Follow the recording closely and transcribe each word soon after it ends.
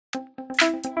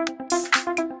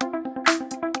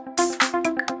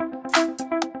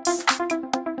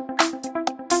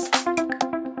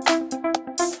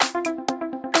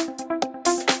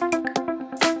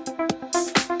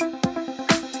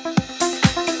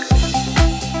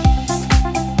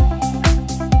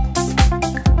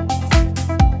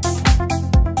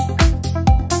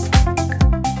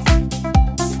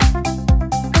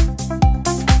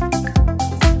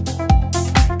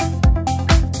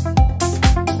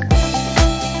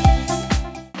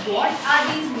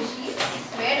are these machines?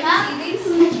 Where do you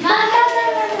see these? Imagine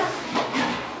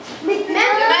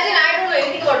I don't know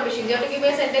anything about machines. You have to give me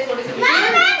a sentence. What is a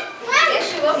machine?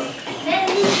 Yes, Shiva. Then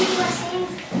we see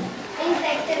machines in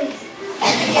factories.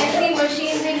 We can see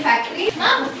machines in factories.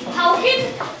 How can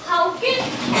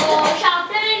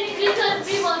sharpener and needle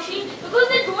be machine? Because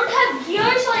they don't have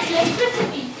gears or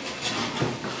electricity.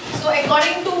 So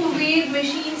according to Veer,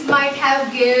 machines might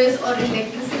have gears or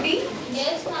electricity.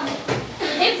 Yes, ma'am.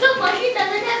 If the machine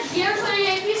doesn't have gears or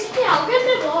electricity, how can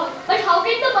they work? But how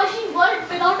can the machine work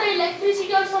without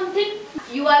electricity or something?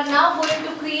 You are now going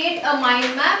to create a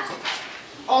mind map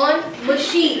on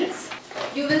machines.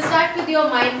 You will start with your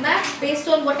mind map based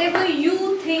on whatever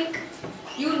you think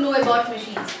you know about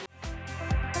machines.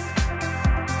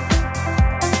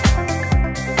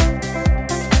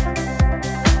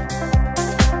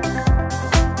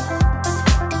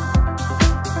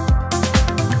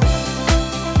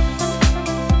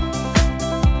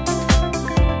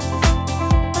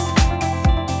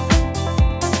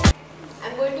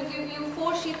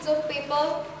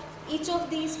 Each of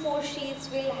these 4 sheets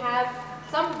will have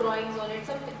some drawings on it,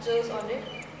 some pictures on it.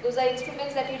 Those are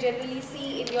instruments that you generally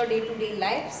see in your day-to-day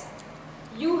lives.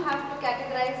 You have to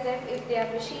categorize them if they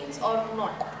are machines or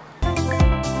not.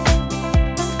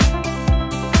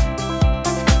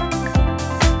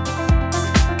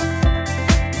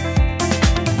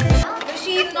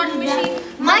 Machine, not machine.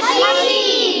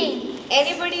 Machine!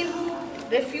 Anybody who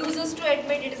refuses to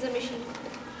admit it is a machine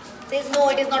says no,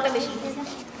 it is not a machine.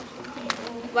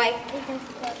 Why?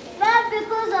 Well,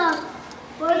 because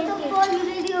first of all, you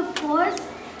need your force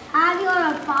and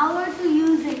your power to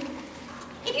use it.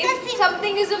 If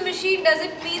something is a machine, does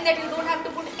it mean that you don't have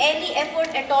to put any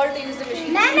effort at all to use the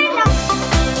machine? No.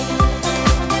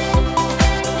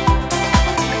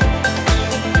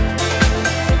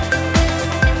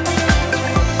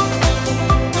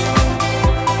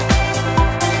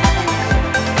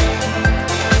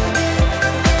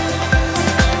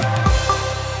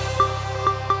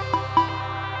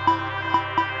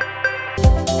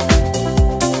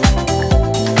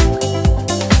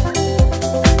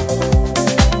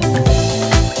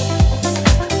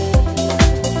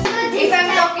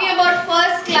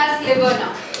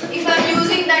 If I'm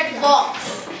using that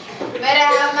box where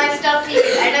I have my stuffed lid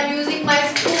and I'm using my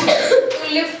spoon to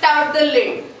lift out the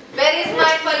lid, where is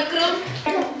my fulcrum?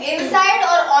 Inside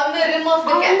or on the rim of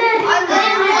the cap? On the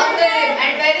rim.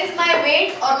 And where is my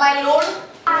weight or my load?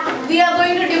 We are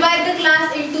going to divide the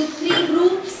class into 3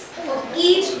 groups.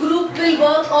 Each group will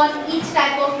work on each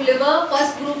type of lever.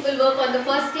 First group will work on the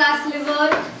first class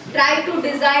lever. Try to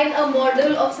design a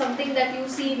model of something that you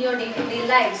see in your day-to-day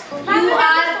lives. You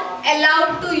are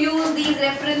allowed to use these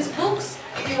reference books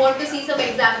if you want to see some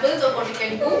examples of what you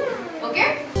can do.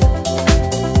 Okay?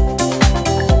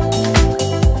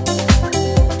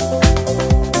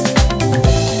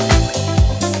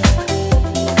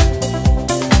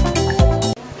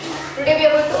 Today we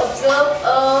are going to observe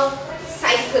a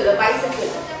cycle, a bicycle.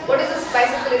 What is this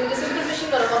bicycle? Is it a simple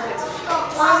machine or a complex machine?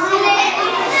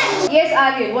 Yes,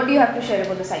 Aryan, what do you have to share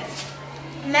about the cycle?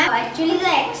 Actually, the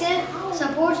axle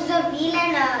supports the wheel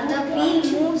and the wheel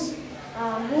moves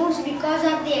because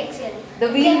of the axle. The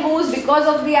wheel moves because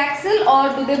of the axle, or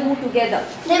do they move together?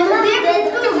 They move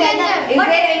together. Is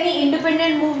there any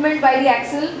independent movement by the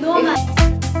axle? No, ma'am.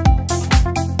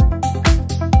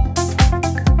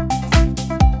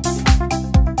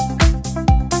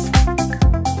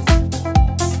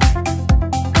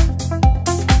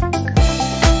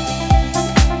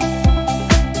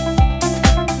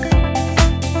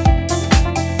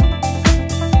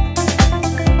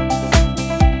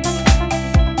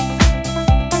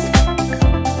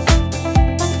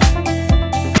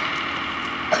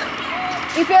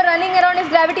 If you are running around, is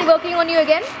gravity working on you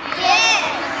again?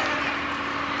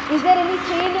 Yes. Is there any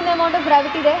change in the amount of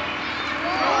gravity there?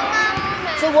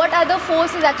 No. So what other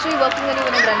force is actually working on you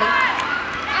when you are running?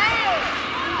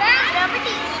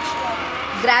 Gravity.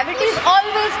 Gravity is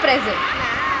always present.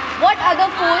 What other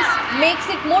force makes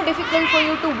it more difficult for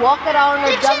you to walk around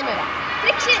or jump around?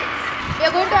 Friction. We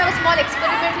are going to have a small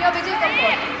experiment here. Vijay, come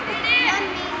forward.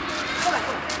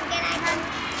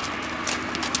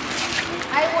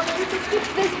 I want you to kick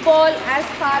this ball as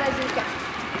far as you can.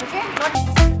 Okay?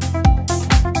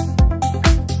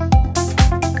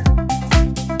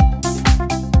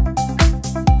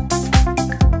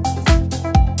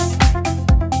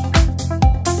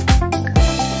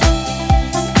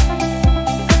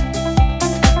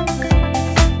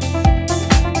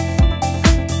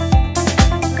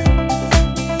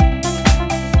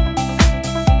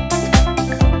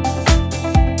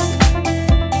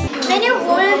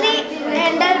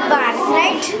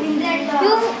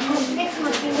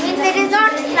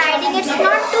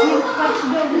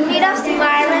 made of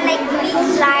spiral, like we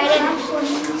slide and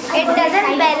it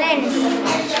doesn't balance.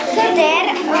 So there,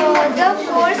 the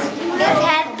force is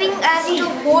helping us to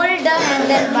hold the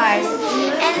handlebars,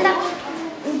 and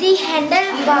the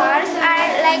handlebars are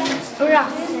like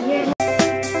rough.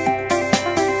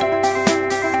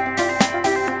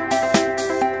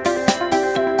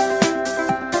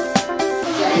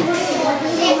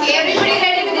 Okay, everybody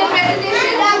ready with your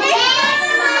presentation?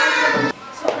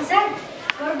 So, sir,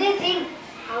 what do you think?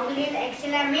 How wheel and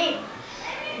axle are made?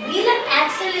 Wheel and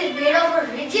axle is made of a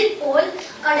rigid pole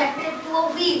connected to a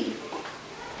wheel.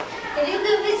 Can you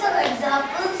give me some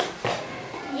examples?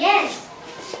 Yes.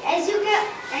 As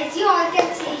you all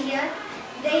can see here,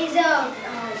 there is a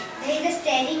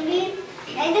steering wheel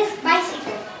and a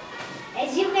bicycle.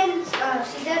 As you can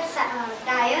see the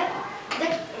tire,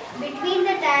 between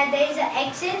the tire there is an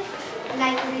axle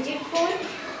like a rigid pole,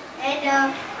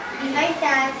 and behind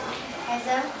tire has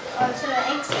also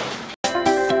an axle.